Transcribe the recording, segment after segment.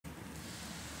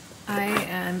I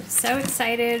am so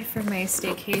excited for my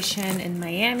staycation in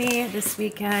Miami this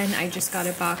weekend. I just got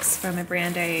a box from a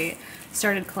brand I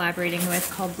started collaborating with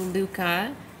called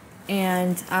Luca.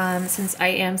 And since I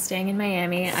am staying in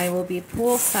Miami, I will be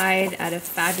poolside at a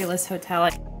fabulous hotel.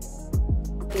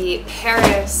 The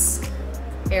Paris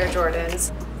Air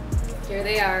Jordans. Here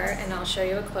they are, and I'll show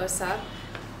you a close-up.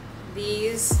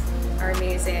 These are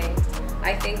amazing.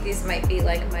 I think these might be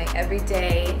like my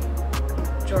everyday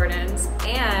Jordans,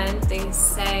 and they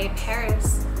say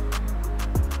Paris.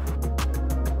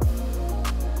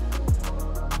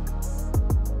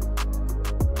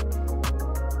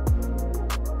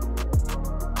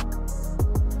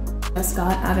 Just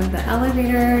got out of the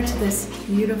elevator to this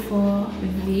beautiful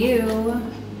view.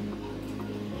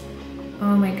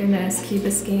 Oh my goodness, Key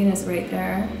Biscayne is right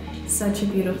there. Such a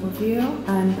beautiful view.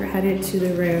 And we're headed to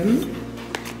the room.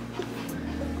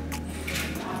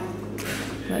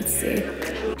 Let's see.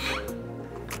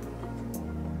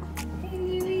 Hey,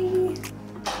 Louie.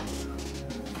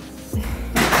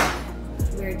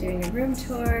 We're doing a room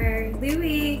tour.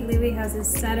 Louie has his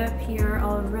setup here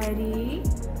already.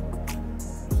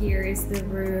 Here is the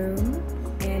room,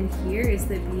 and here is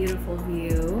the beautiful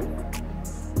view.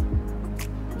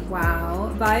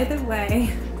 Wow, by the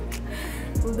way,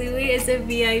 Louie is a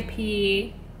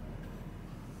VIP.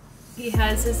 He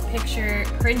has his picture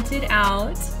printed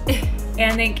out,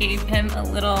 and they gave him a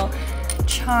little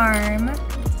charm,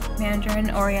 Mandarin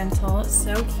Oriental,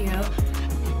 so cute.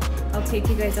 I'll take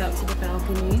you guys out to the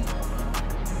balcony.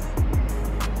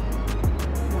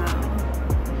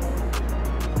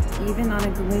 Even on a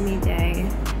gloomy day,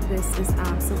 this is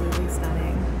absolutely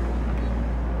stunning.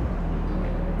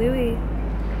 Louie,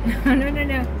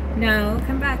 no,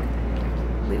 come back.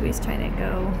 Louie's trying to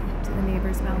go to the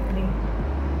neighbor's balcony.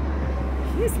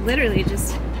 He's literally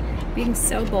just being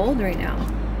so bold right now.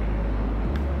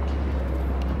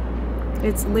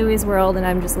 It's Louie's world and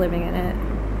I'm just living in it.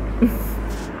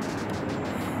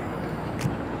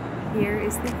 Here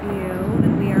is the view,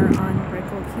 and we are on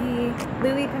Brickell Key.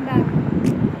 Louie, come back.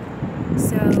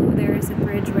 So there's a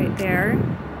bridge right there,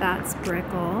 that's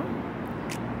Brickell.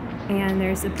 And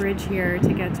there's a bridge here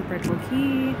to get to Brickell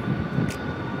Key.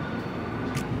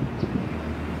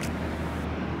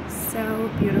 So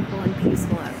beautiful and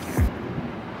peaceful out here.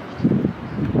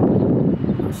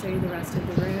 I'll show you the rest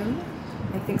of the room.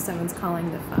 I think someone's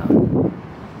calling the phone.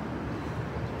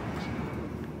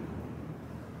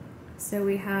 So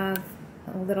we have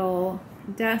a little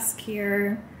desk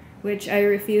here, which I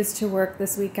refuse to work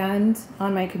this weekend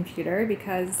on my computer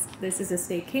because this is a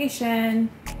staycation.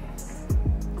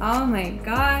 Oh my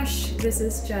gosh, this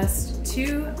is just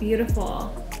too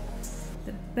beautiful.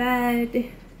 The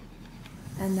bed,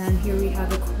 and then here we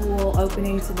have a cool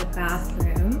opening to the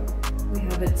bathroom. We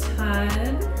have a tub,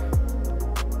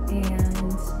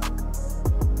 and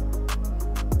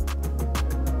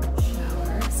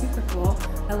shower, super cool.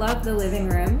 I love the living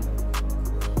room.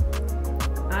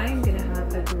 I'm gonna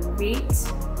have a great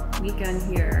weekend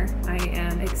here. I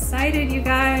am excited, you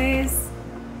guys.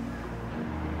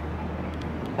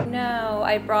 No,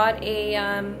 I brought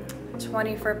a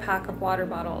 24 pack of water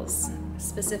bottles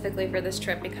specifically for this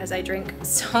trip because I drink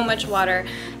so much water,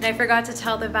 and I forgot to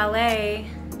tell the valet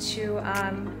to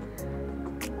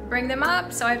bring them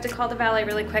up, so I have to call the valet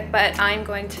really quick, but I'm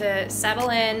going to settle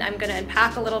in. I'm gonna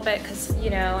unpack a little bit because, you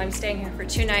know, I'm staying here for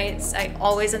 2 nights. I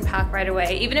always unpack right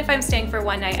away. Even if I'm staying for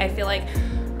 1 night, I feel like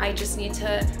I just need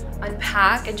to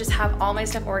unpack and just have all my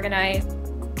stuff organized.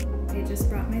 I just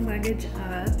brought my luggage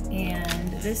up,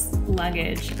 and this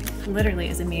luggage literally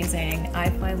is amazing.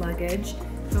 iFly luggage.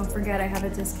 Don't forget I have a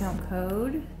discount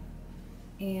code.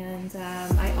 And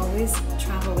I always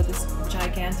travel with this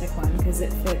gigantic one because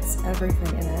it fits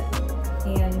everything in it.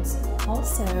 And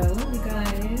also, you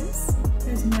guys,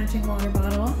 there's a matching water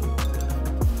bottle.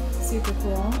 Super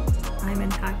cool. I'm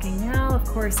unpacking now. Of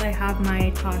course, I have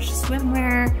my Tosh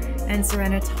swimwear and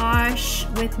Serena Tosh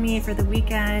with me for the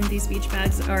weekend. These beach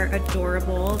bags are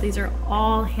adorable. These are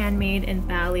all handmade in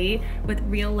Bali with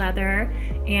real leather.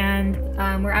 And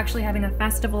we're actually having a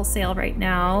festival sale right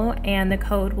now, and the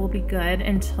code will be good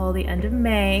until the end of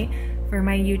May for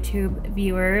my YouTube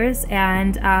viewers,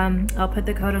 and I'll put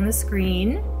the code on the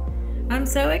screen. I'm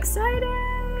so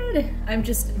excited! I'm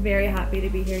just very happy to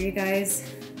be here, you guys.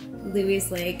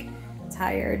 Louie's like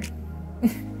tired.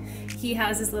 He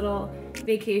has his little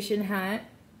vacation hat,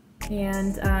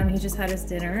 and he just had his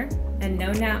dinner and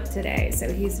no nap today,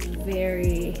 so he's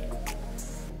very,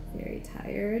 very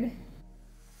tired.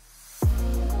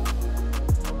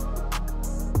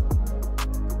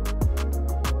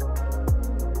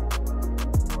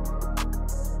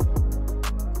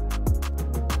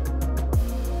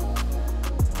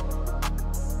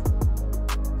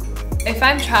 If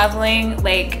I'm traveling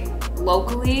like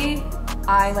locally,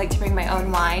 I like to bring my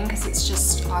own wine because it's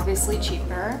just obviously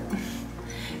cheaper.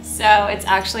 So it's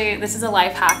actually, this is a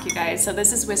life hack, you guys. So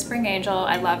this is Whispering Angel.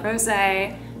 I love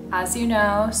rosé, as you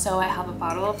know. So I have a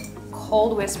bottle of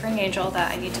cold Whispering Angel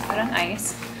that I need to put on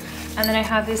ice. And then I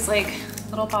have these like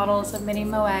little bottles of mini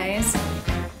moës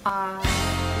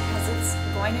because it's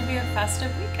going to be a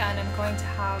festive weekend. I'm going to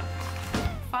have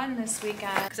fun this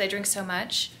weekend because I drink so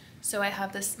much. So I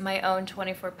have this, my own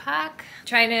 24 pack.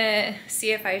 Trying to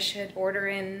see if I should order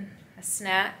in a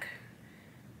snack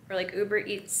or like Uber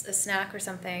Eats a snack or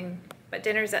something. But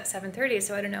dinner's at 7:30,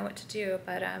 so I don't know what to do.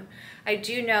 But I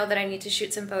do know that I need to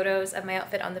shoot some photos of my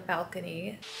outfit on the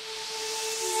balcony.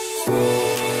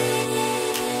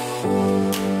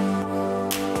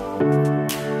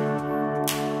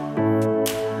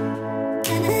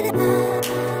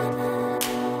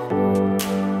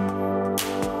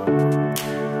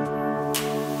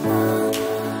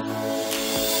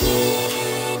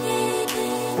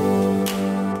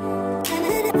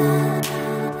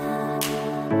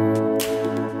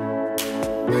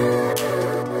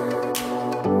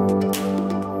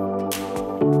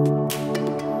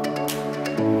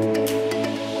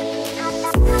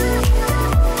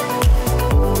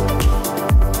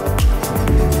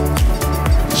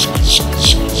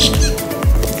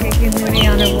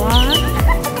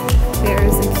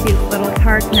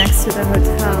 Next to the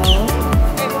hotel.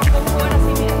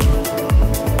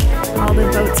 All the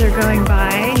boats are going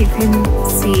by. You can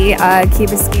see Key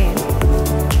Biscayne.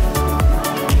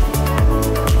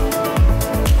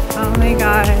 Oh my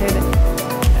god.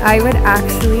 I would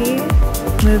actually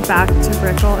move back to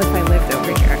Brickell if I lived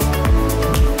over here.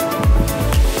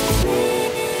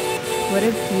 What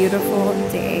a beautiful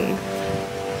day.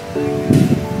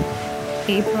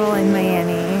 April in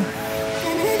Miami.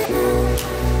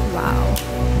 Wow.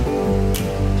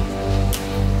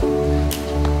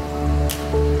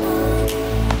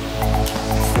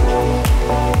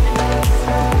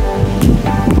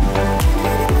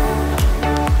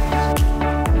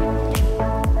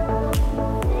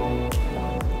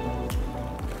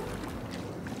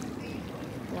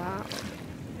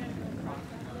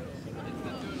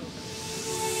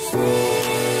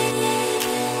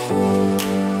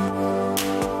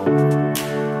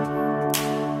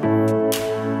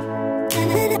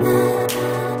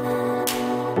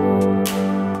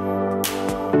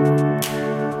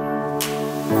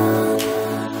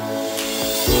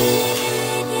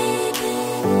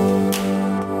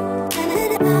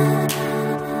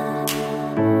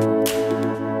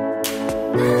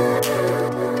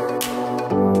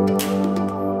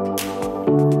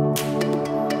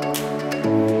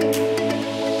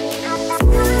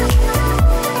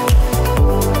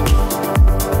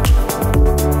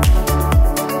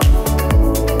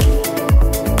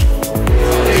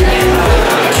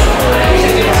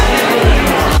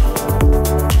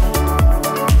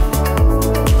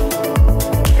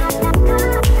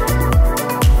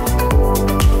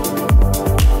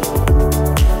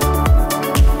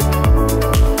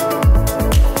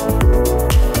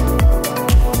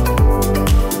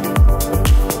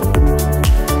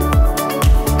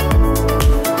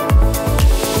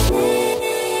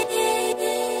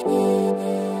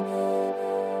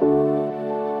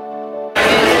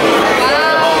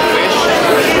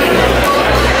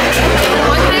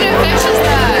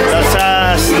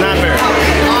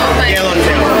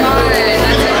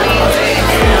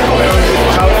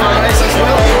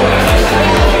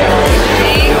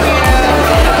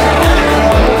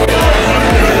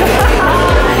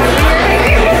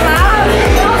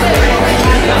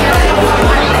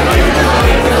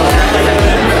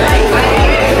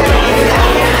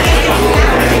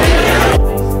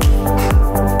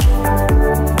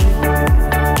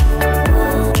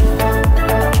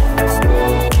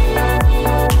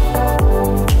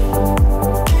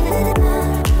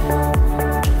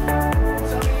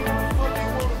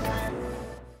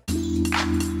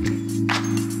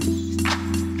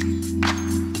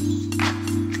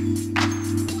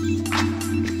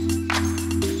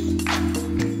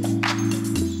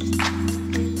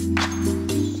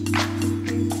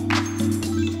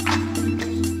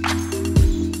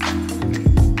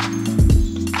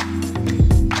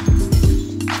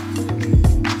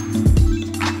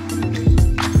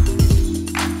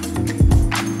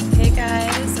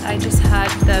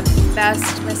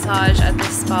 best massage at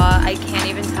this spa. I can't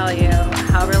even tell you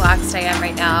how relaxed I am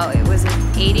right now. It was an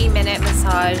 80-minute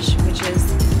massage, which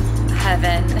is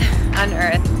heaven on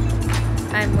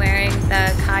earth. I'm wearing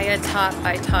the Kaya top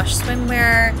by Tosh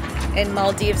swimwear in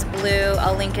Maldives blue.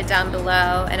 I'll link it down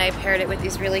below. And I paired it with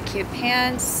these really cute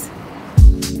pants.